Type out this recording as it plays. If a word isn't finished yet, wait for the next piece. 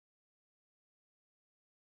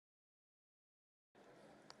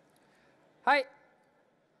Hi.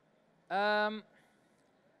 Um,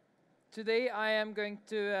 Today I am going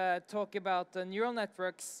to talk about neural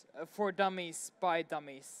networks for dummies by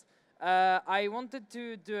dummies. I wanted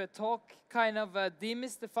to do a talk kind of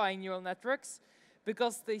demystifying neural networks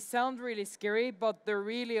because they sound really scary, but they're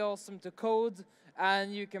really awesome to code,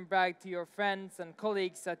 and you can brag to your friends and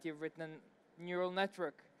colleagues that you've written a neural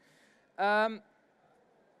network. But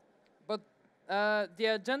the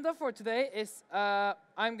agenda for today is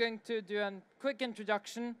I'm going to do a quick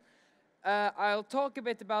introduction. I'll talk a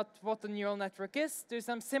bit about what a neural network is, do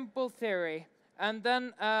some simple theory, and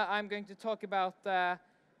then I'm going to talk about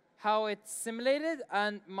how it's simulated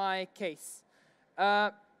and my case.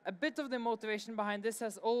 A bit of the motivation behind this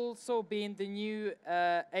has also been the new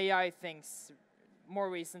AI things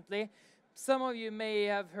more recently. Some of you may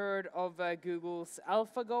have heard of Google's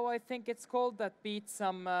AlphaGo, I think it's called, that beat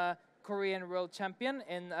some Korean world champion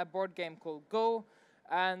in a board game called Go.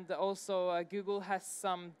 And also Google has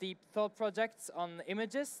some deep thought projects on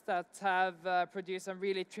images that have produced some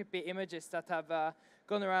really trippy images that have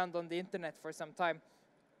gone around on the internet for some time.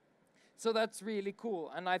 So that's really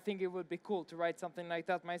cool, and I think it would be cool to write something like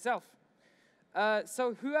that myself.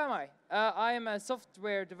 So who am I? I am a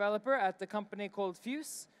software developer at a company called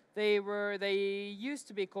Fuse. They used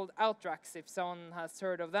to be called Outrax, if someone has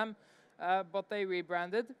heard of them, but they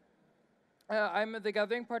rebranded. I'm the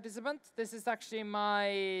Gathering participant. This is actually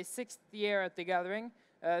my 6th year at the Gathering,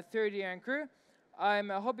 3rd year in crew.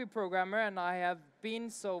 I'm a hobby programmer, and I have been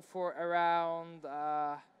so for around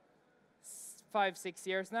 5-6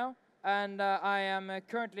 years now. And I am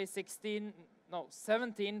currently 17,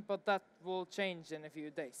 but that will change in a few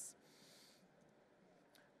days.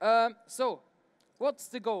 So, what's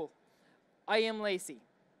the goal? I am lazy,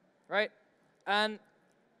 right? And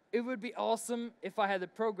it would be awesome if I had a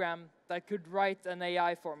program that could write an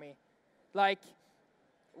AI for me. Like,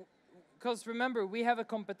 because remember, we have a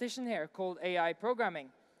competition here called AI programming.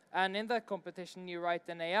 And in that competition, you write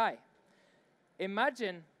an AI.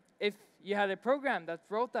 Imagine if you had a program that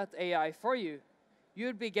wrote that AI for you,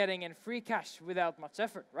 you'd be getting in free cash without much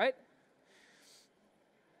effort, right?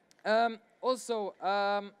 Also,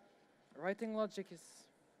 writing logic is...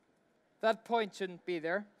 That point shouldn't be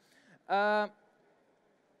there.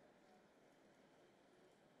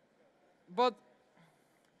 But,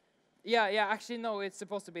 yeah, actually, no, it's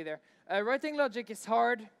supposed to be there. Writing logic is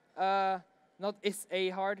hard, not is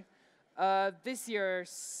a hard. This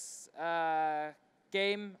year's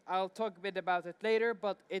game, I'll talk a bit about it later,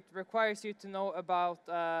 but it requires you to know about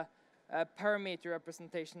parameter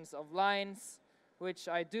representations of lines, which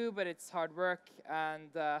I do, but it's hard work, and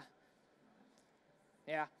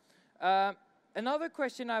yeah. Another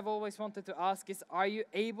question I've always wanted to ask is, are you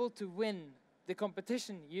able to win the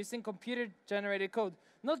competition using computer-generated code?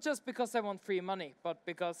 Not just because I want free money, but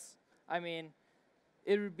because, I mean,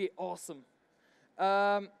 it would be awesome.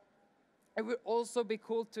 It would also be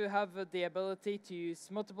cool to have the ability to use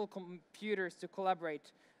multiple computers to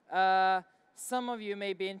collaborate. Some of you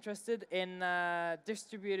may be interested in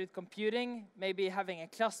distributed computing, maybe having a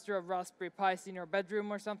cluster of Raspberry Pis in your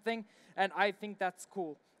bedroom or something, and I think that's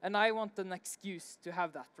cool. And I want an excuse to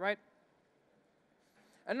have that, right?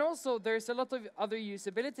 And also, there's a lot of other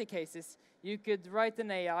usability cases. You could write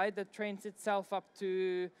an AI that trains itself up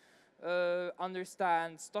to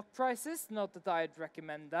understand stock prices, not that I'd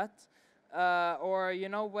recommend that, or, you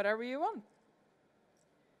know, whatever you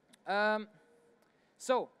want.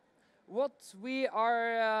 So, what we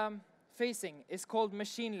are facing is called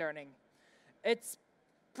machine learning. It's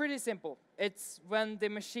pretty simple. It's when the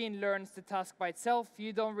machine learns the task by itself.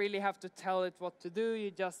 You don't really have to tell it what to do.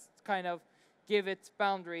 You just kind of give it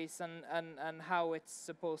boundaries and how it's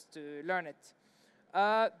supposed to learn it.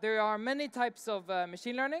 There are many types of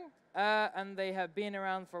machine learning, and they have been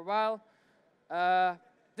around for a while.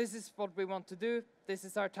 This is what we want to do. This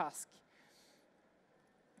is our task.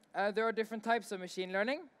 There are different types of machine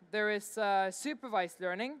learning. There is supervised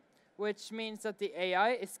learning, which means that the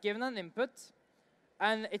AI is given an input,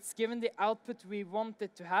 and it's given the output we want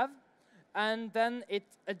it to have, and then it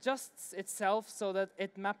adjusts itself so that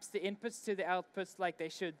it maps the inputs to the outputs like they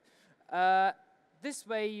should. This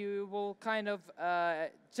way you will kind of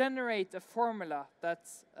generate a formula that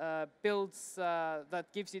that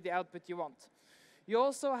gives you the output you want. You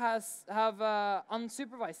also have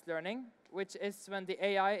unsupervised learning, which is when the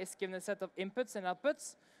AI is given a set of inputs and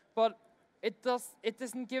outputs, but it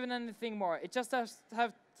isn't given anything more. It just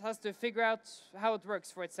has to figure out how it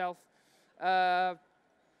works for itself.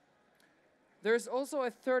 There's also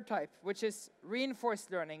a third type, which is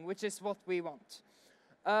reinforced learning, which is what we want.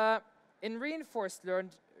 In reinforced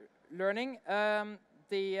learning,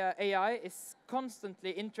 the AI is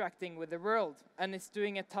constantly interacting with the world and is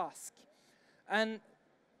doing a task. And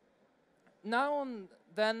now and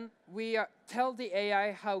then we tell the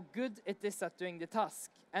AI how good it is at doing the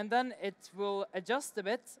task. And then it will adjust a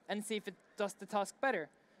bit and see if it does the task better.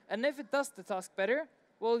 And if it does the task better,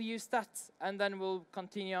 we'll use that, and then we'll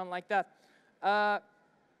continue on like that.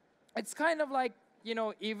 It's kind of like, you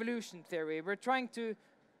know, evolution theory. We're trying to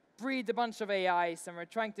breed a bunch of AIs, and we're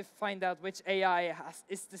trying to find out which AI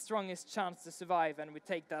is the strongest chance to survive, and we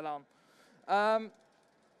take that on.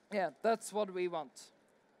 Yeah, that's what we want.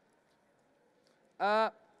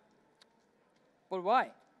 But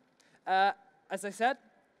why? As I said,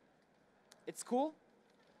 it's cool.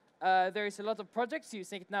 There is a lot of projects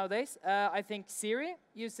using it nowadays. I think Siri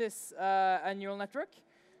uses a neural network.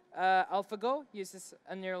 AlphaGo uses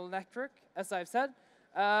a neural network, as I've said,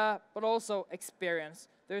 but also experience.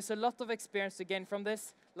 There's a lot of experience to gain from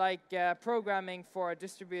this, like programming for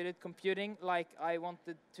distributed computing, like I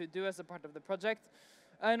wanted to do as a part of the project.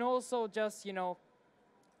 And also just, you know,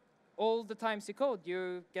 all the times you code,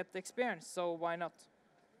 you get the experience, so why not?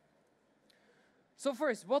 So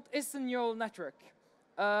first, what is a neural network?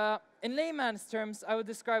 In layman's terms, I would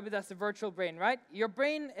describe it as a virtual brain, right? Your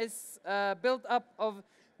brain is built up of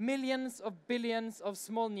millions of billions of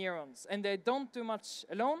small neurons, and they don't do much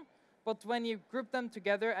alone, but when you group them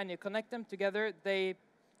together and you connect them together, they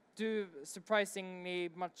do surprisingly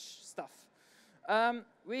much stuff.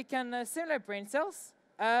 We can simulate brain cells,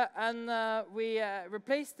 and we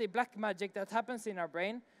replace the black magic that happens in our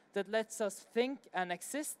brain that lets us think and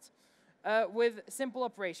exist with simple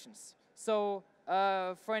operations. So,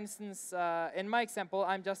 for instance, in my example,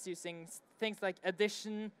 I'm just using things like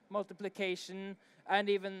addition, multiplication, and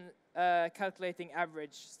even calculating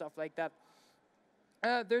average, stuff like that.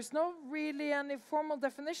 There's no really any formal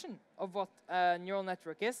definition of what a neural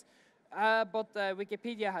network is, but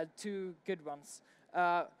Wikipedia had two good ones.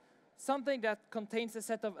 Something that contains a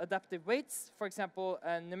set of adaptive weights, for example,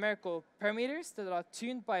 numerical parameters that are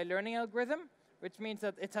tuned by a learning algorithm, which means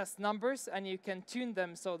that it has numbers and you can tune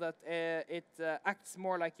them so that it acts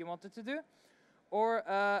more like you want it to do. Or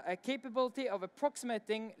a capability of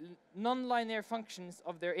approximating non-linear functions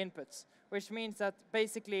of their inputs, which means that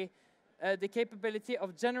basically the capability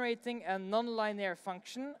of generating a non-linear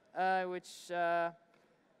function which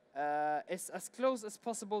is as close as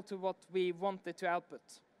possible to what we want it to output.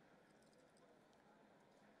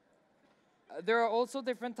 There are also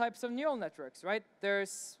different types of neural networks, right?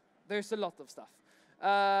 There's a lot of stuff.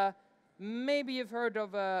 Maybe you've heard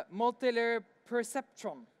of multi-layer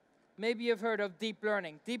perceptron. Maybe you've heard of deep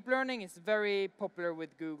learning. Deep learning is very popular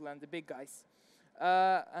with Google and the big guys.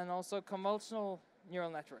 And also convolutional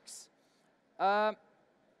neural networks. A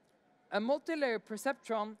multi-layer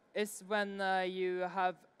perceptron is when you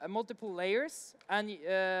have multiple layers and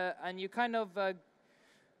you kind of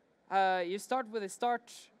you start with a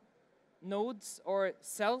start nodes or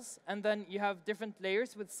cells, and then you have different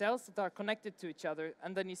layers with cells that are connected to each other,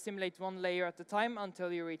 and then you simulate one layer at a time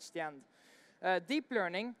until you reach the end. Deep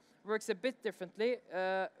learning works a bit differently.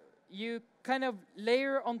 You kind of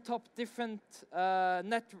layer on top different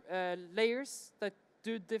layers that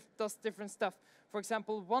does different stuff. For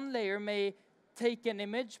example, one layer may take an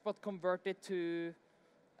image but convert it to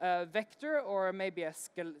a vector or maybe a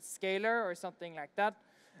scalar or something like that.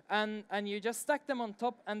 And you just stack them on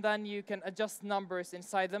top, and then you can adjust numbers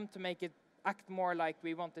inside them to make it act more like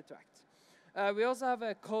we want it to act. We also have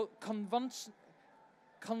a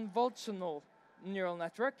convolutional neural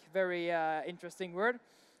network, very interesting word,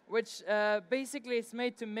 which basically is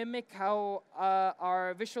made to mimic how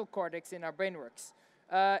our visual cortex in our brain works.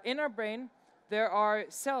 In our brain, there are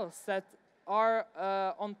cells that are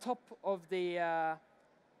on top of the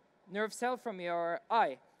nerve cell from your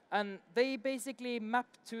eye. And they basically map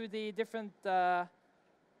to the different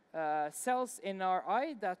cells in our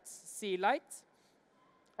eye that see light,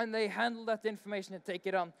 and they handle that information and take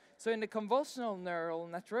it on. So in the convolutional neural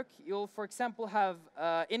network, you'll, for example, have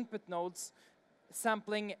input nodes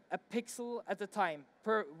sampling a pixel at a time,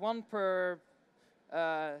 one per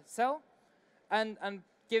cell, and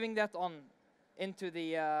giving that on into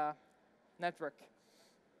the network.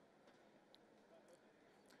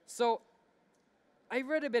 So I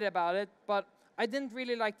read a bit about it, but I didn't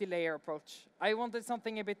really like the layer approach. I wanted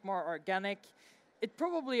something a bit more organic. It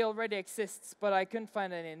probably already exists, but I couldn't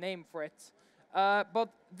find any name for it. But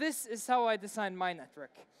this is how I designed my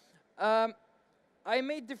network. I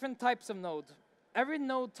made different types of node. Every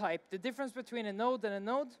node type, the difference between a node and a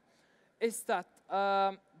node is that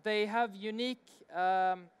they have unique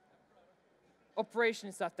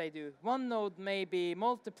operations that they do. One node may be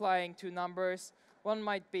multiplying two numbers, one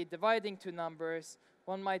might be dividing two numbers,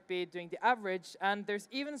 one might be doing the average, and there's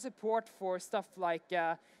even support for stuff like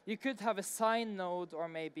you could have a sine node or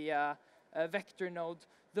maybe a vector node,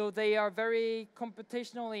 though they are very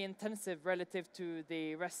computationally intensive relative to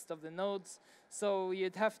the rest of the nodes, so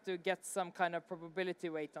you'd have to get some kind of probability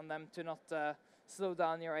weight on them to not slow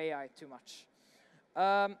down your AI too much.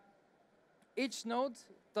 Each node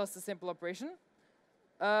does a simple operation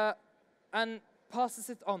and passes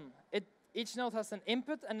it on. Each node has an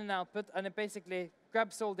input and an output, and it basically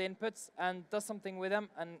grabs all the inputs and does something with them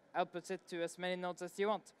and outputs it to as many nodes as you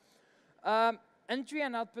want. Entry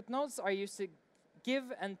and output nodes are used to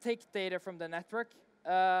give and take data from the network,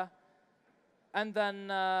 and then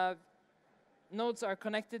nodes are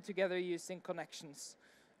connected together using connections.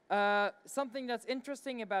 Something that's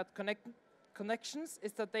interesting about connections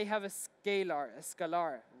is that they have a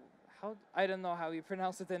scalar. I don't know how you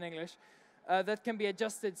pronounce it in English. That can be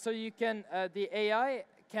adjusted, so you can the AI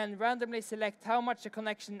can randomly select how much a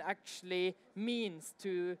connection actually means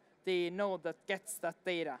to the node that gets that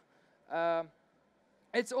data.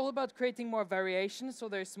 It's all about creating more variation, so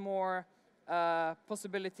there's more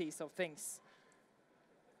possibilities of things.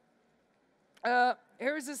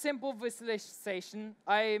 Here is a simple visualization.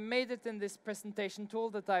 I made it in this presentation tool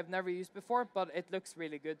that I've never used before, but it looks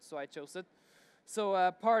really good, so I chose it.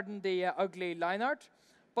 So pardon the ugly line art.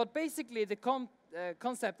 But basically, the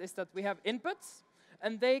concept is that we have inputs,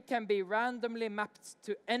 and they can be randomly mapped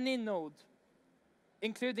to any node,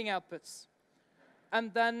 including outputs.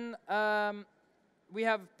 And then we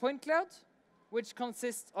have point cloud, which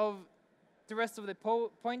consists of the rest of the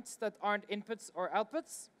points that aren't inputs or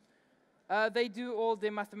outputs. They do all the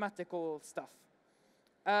mathematical stuff.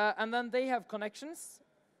 And then they have connections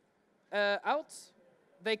out.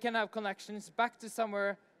 They can have connections back to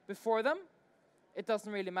somewhere before them. It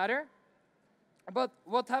doesn't really matter. But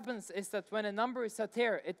what happens is that when a number is set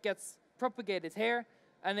here, it gets propagated here,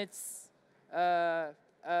 and it's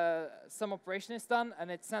some operation is done,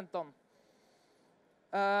 and it's sent on.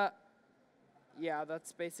 Yeah,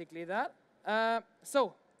 that's basically that.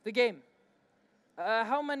 So, the game.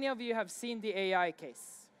 How many of you have seen the AI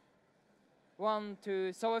case? 1,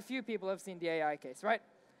 2, so a few people have seen the AI case, right?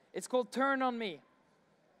 It's called Turn on Me.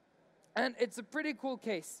 And it's a pretty cool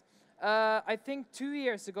case. I think 2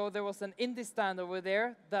 years ago there was an indie stand over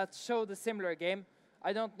there that showed a similar game.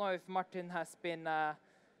 I don't know if Martin has been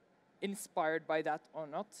inspired by that or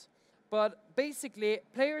not. But basically,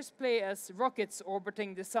 players play as rockets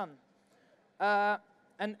orbiting the sun.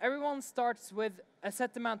 And everyone starts with a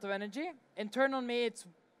set amount of energy. In Turn on Me, it's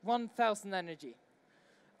 1,000 energy.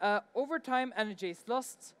 Over time, energy is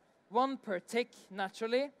lost, 1 per tick,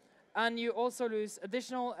 naturally. And you also lose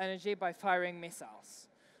additional energy by firing missiles.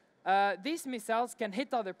 These missiles can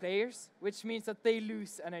hit other players, which means that they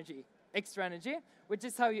lose energy, extra energy, which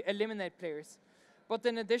is how you eliminate players. But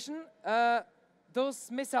in addition,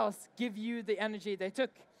 those missiles give you the energy they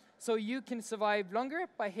took. So you can survive longer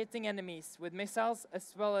by hitting enemies with missiles,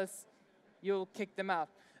 as well as you'll kick them out.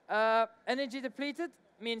 Energy depleted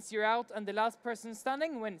means you're out, and the last person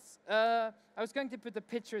standing wins. I was going to put a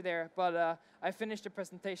picture there, but I finished the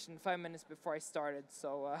presentation 5 minutes before I started,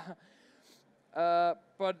 so...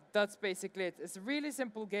 but that's basically it. It's a really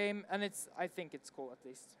simple game, and I think it's cool, at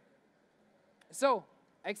least. So,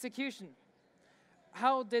 execution.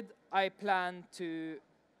 How did I plan to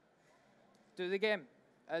do the game,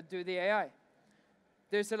 do the AI?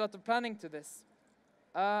 There's a lot of planning to this.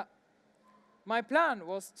 My plan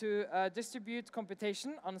was to distribute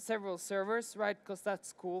computation on several servers, right, because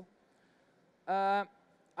that's cool.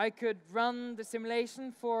 I could run the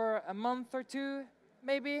simulation for a month or 2,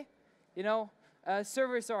 maybe. You know,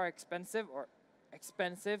 servers are expensive,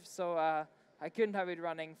 so I couldn't have it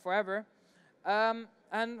running forever.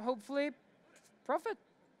 And hopefully, profit.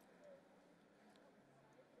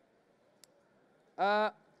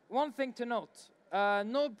 One thing to note,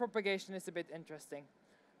 node propagation is a bit interesting.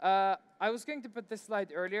 I was going to put this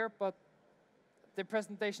slide earlier, but the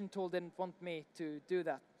presentation tool didn't want me to do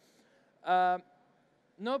that.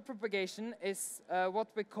 Node propagation is what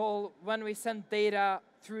we call when we send data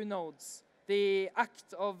through nodes, the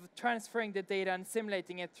act of transferring the data and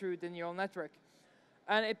simulating it through the neural network.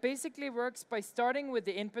 And it basically works by starting with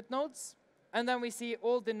the input nodes, and then we see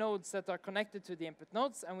all the nodes that are connected to the input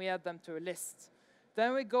nodes, and we add them to a list.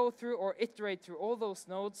 Then we go through or iterate through all those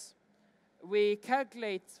nodes. We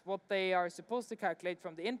calculate what they are supposed to calculate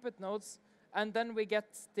from the input nodes, and then we get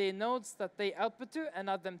the nodes that they output to and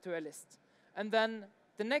add them to a list. And then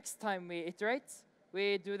the next time we iterate,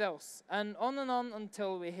 we do those. And on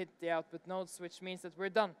until we hit the output nodes, which means that we're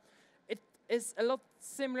done. It is a lot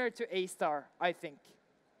similar to A*, I think.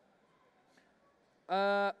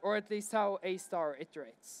 or at least how A star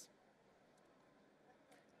iterates.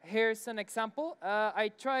 Here's an example.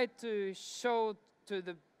 I tried to show to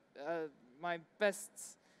my best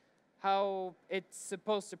how it's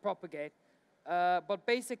supposed to propagate. But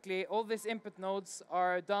basically, all these input nodes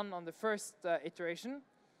are done on the first iteration.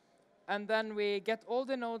 And then we get all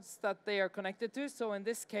the nodes that they are connected to. So in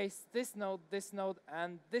this case, this node,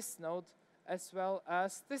 and this node, as well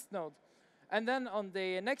as this node. And then on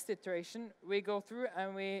the next iteration, we go through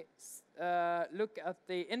and we look at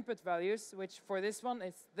the input values, which for this one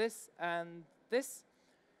is this and this.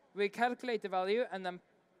 We calculate the value and then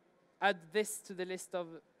add this to the list of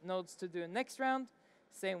nodes to do next round.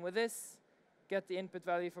 Same with this. Get the input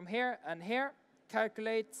value from here and here.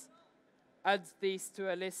 Calculate, add these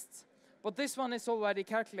to a list. But this one is already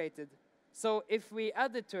calculated. So if we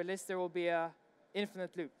add it to a list, there will be an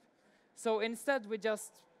infinite loop. So instead, we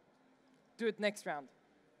just do it next round,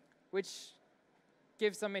 which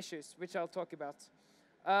gives some issues, which I'll talk about.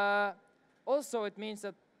 Also, it means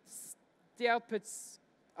that the outputs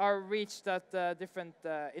are reached at different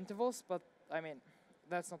intervals, but I mean,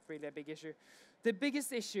 that's not really a big issue. The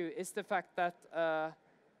biggest issue is the fact that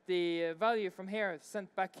the value from here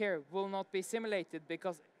sent back here will not be simulated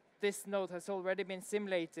because this node has already been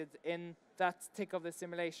simulated in that tick of the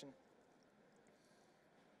simulation.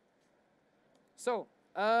 So,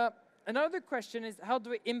 another question is, how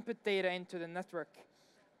do we input data into the network?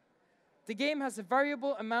 The game has a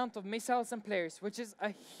variable amount of missiles and players, which is a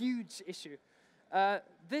huge issue.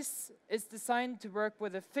 This is designed to work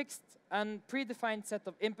with a fixed and predefined set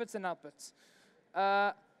of inputs and outputs.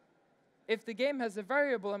 If the game has a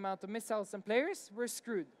variable amount of missiles and players, we're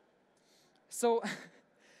screwed. So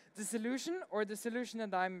the solution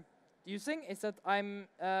that I'm using is that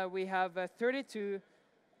we have 32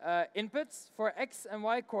 inputs for X and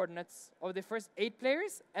Y coordinates of the first 8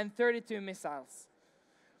 players and 32 missiles.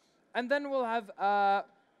 And then we'll have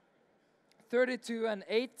 32 and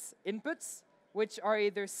 8 inputs, which are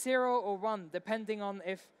either 0 or 1, depending on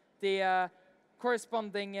if the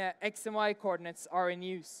corresponding X and Y coordinates are in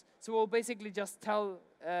use. So we'll basically just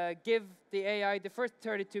give the AI the first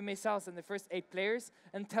 32 missiles and the first 8 players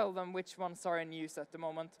and tell them which ones are in use at the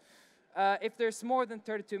moment. If there's more than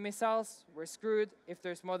 32 missiles, we're screwed. If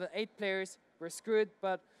there's more than 8 players, we're screwed.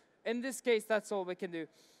 But in this case, that's all we can do.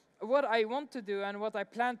 What I want to do and what I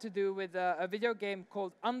plan to do with a video game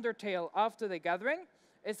called Undertale After the Gathering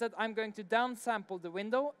is that I'm going to downsample the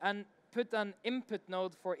window and put an input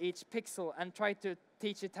node for each pixel and try to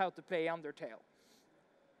teach it how to play Undertale.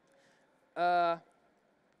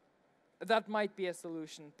 That might be a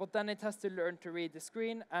solution, but then it has to learn to read the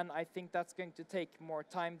screen, and I think that's going to take more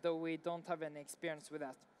time, though we don't have any experience with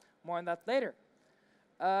that. More on that later.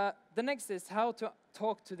 The next is how to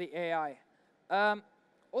talk to the AI.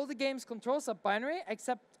 All the game's controls are binary,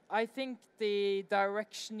 except I think the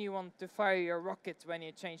direction you want to fire your rocket when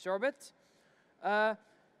you change orbit. To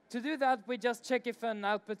do that, we just check if an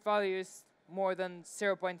output value is more than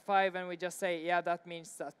 0.5, and we just say, yeah, that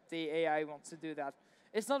means that the AI wants to do that.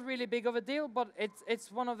 It's not really big of a deal, but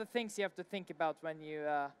it's one of the things you have to think about when you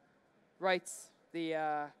write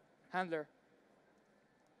the handler.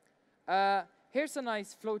 Here's a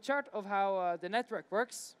nice flowchart of how the network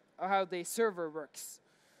works, or how the server works.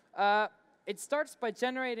 It starts by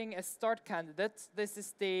generating a start candidate. This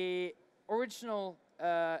is the original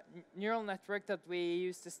neural network that we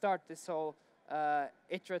used to start this whole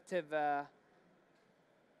iterative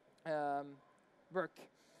work.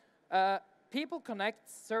 People connect,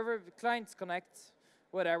 clients connect,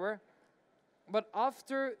 whatever. But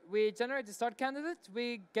after we generate the start candidate,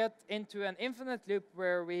 we get into an infinite loop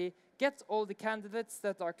where we get all the candidates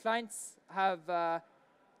that our clients have, that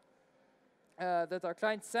our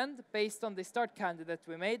clients send based on the start candidate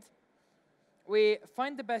we made. We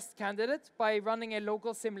find the best candidate by running a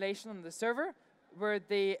local simulation on the server where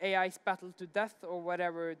the AIs battle to death or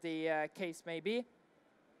whatever the case may be.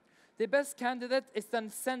 The best candidate is then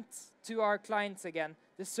sent to our clients again,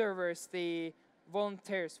 the servers, the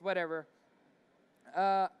volunteers, whatever,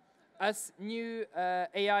 as new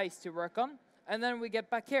AIs to work on. And then we get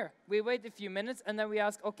back here. We wait a few minutes, and then we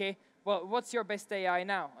ask, OK, well, what's your best AI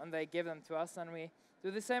now? And they give them to us, and we do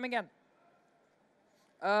the same again.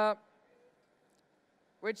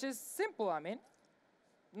 Which is simple, I mean.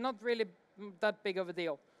 Not really that big of a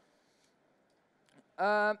deal.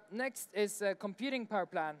 Next is a computing power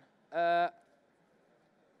plan.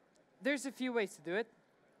 There's a few ways to do it.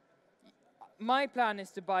 My plan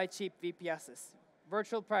is to buy cheap VPSs,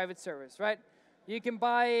 virtual private servers, right? You can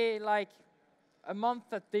buy like a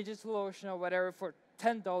month at DigitalOcean or whatever for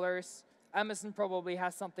 $10. Amazon probably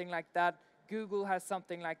has something like that. Google has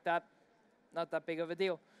something like that. not that big of a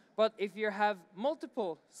deal. But if you have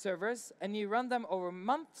multiple servers and you run them over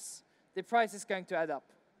months, the price is going to add up.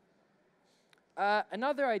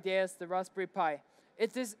 Another idea is the Raspberry Pi.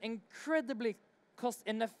 It is incredibly cost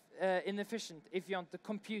inefficient if you want to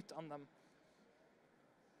compute on them.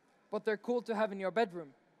 But they're cool to have in your bedroom.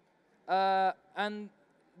 And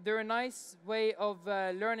they're a nice way of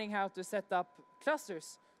learning how to set up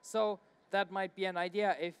clusters. So that might be an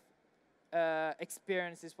idea if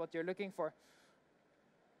experience is what you're looking for.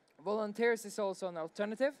 Volunteers is also an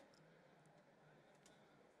alternative.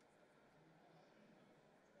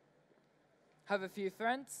 Have a few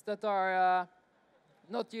friends that are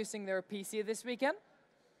not using their PC this weekend.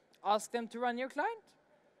 Ask them to run your client.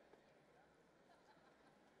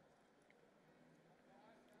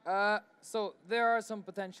 So there are some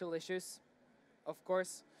potential issues, of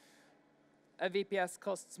course. A VPS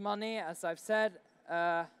costs money, as I've said.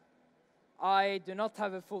 I do not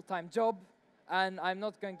have a full-time job, and I'm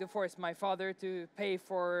not going to force my father to pay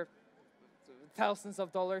for thousands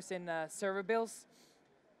of dollars in server bills.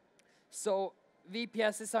 So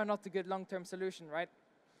VPSs are not a good long-term solution, right?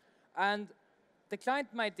 And the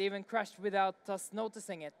client might even crash without us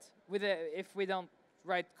noticing it, if we don't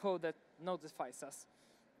write code that notifies us.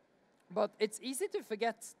 But it's easy to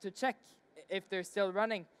forget to check if they're still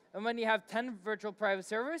running. And when you have 10 virtual private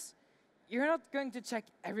servers, you're not going to check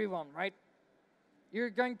everyone, right? You're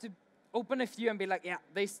going to open a few and be like, yeah,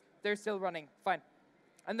 they're still running, fine.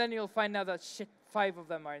 And then you'll find out that, shit, 5 of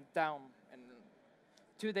them are down and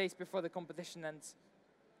 2 days before the competition ends.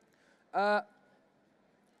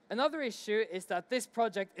 Another issue is that this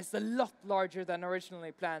project is a lot larger than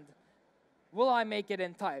originally planned. Will I make it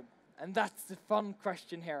in time? And that's the fun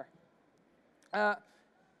question here.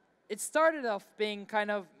 It started off being kind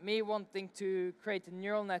of me wanting to create a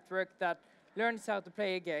neural network that learns how to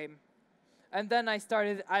play a game. And then I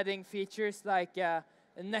started adding features like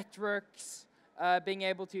networks, being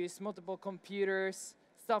able to use multiple computers,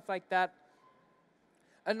 stuff like that.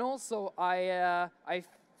 And also, I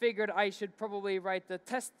figured I should probably write a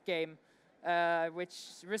test game which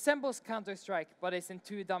resembles Counter-Strike, but is in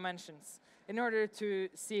 2 dimensions, in order to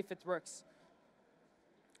see if it works.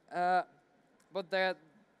 But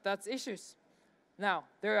that's issues. Now,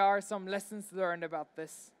 there are some lessons learned about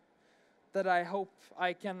this that I hope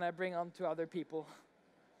I can bring on to other people.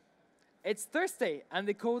 It's Thursday, and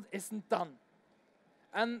the code isn't done.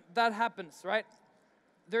 And that happens, right?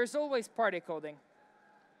 There's always party coding.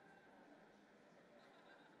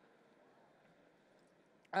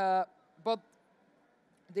 But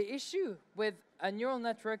the issue with a neural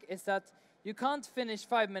network is that you can't finish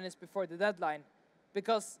 5 minutes before the deadline,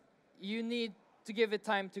 because you need to give it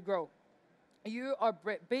time to grow. You are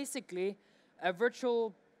basically a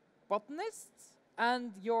virtual botanist,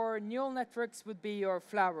 and your neural networks would be your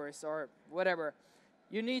flowers or whatever.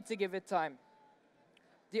 You need to give it time.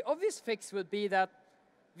 The obvious fix would be that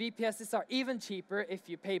VPSs are even cheaper if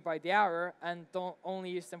you pay by the hour and don't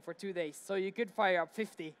only use them for 2 days. So you could fire up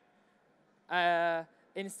 50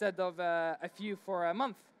 instead of a few for a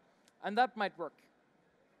month. And that might work.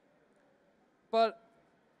 But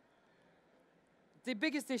the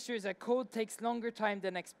biggest issue is that code takes longer time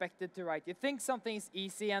than expected to write. You think something is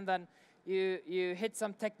easy, and then you hit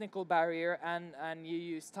some technical barrier, and you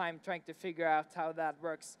use time trying to figure out how that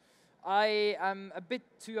works. I am a bit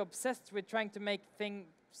too obsessed with trying to make things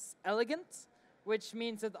elegant, which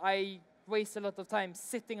means that I waste a lot of time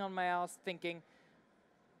sitting on my ass thinking,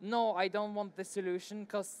 no, I don't want this solution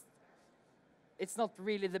because it's not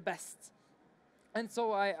really the best. And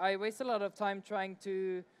so I waste a lot of time trying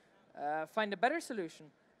to find a better solution,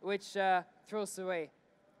 which throws away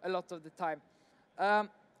a lot of the time.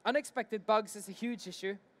 Unexpected bugs is a huge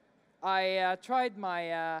issue. I tried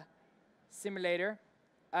my simulator,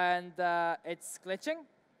 and it's glitching.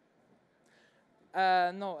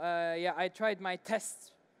 Yeah, I tried my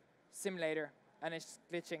test simulator, and it's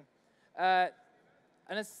glitching.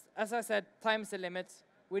 And as I said, time is a limit.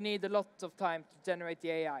 We need a lot of time to generate the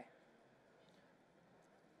AI.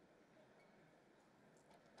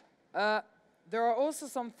 There are also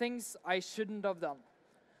some things I shouldn't have done.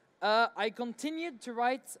 I continued to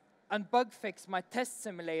write and bug fix my test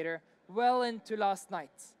simulator well into last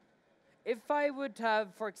night. If I would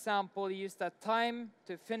have, for example, used that time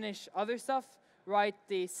to finish other stuff, write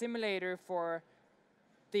the simulator for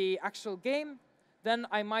the actual game, then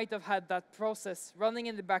I might have had that process running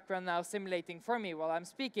in the background now simulating for me while I'm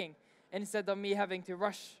speaking, instead of me having to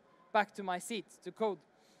rush back to my seat to code.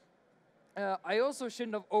 I also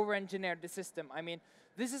shouldn't have over-engineered the system. I mean,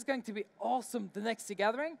 this is going to be awesome the next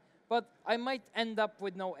gathering, but I might end up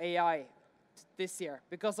with no AI this year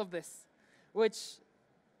because of this, which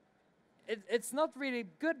it's not really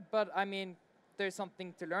good, but I mean, there's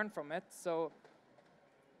something to learn from it. So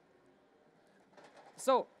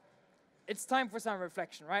it's time for some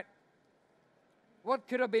reflection, right? What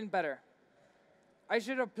could have been better? I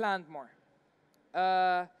should have planned more.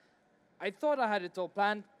 I thought I had it all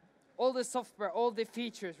planned. All the software, all the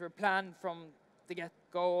features were planned from the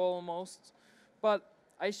get-go almost. But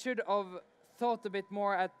I should have thought a bit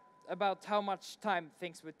more about how much time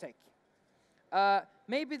things would take.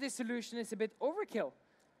 Maybe the solution is a bit overkill.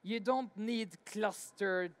 You don't need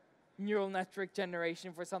clustered neural network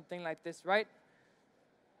generation for something like this, right?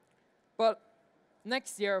 But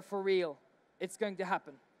next year, for real, it's going to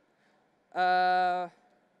happen.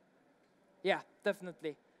 Yeah,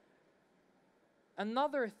 definitely.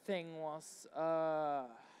 Another thing was,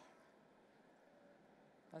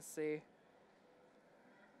 let's see.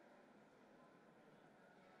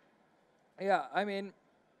 Yeah, I mean,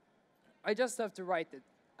 I just have to write it.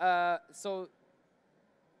 So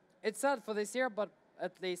it's sad for this year, but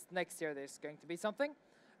at least next year there's going to be something.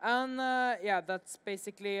 And yeah, that's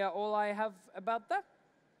basically all I have about that.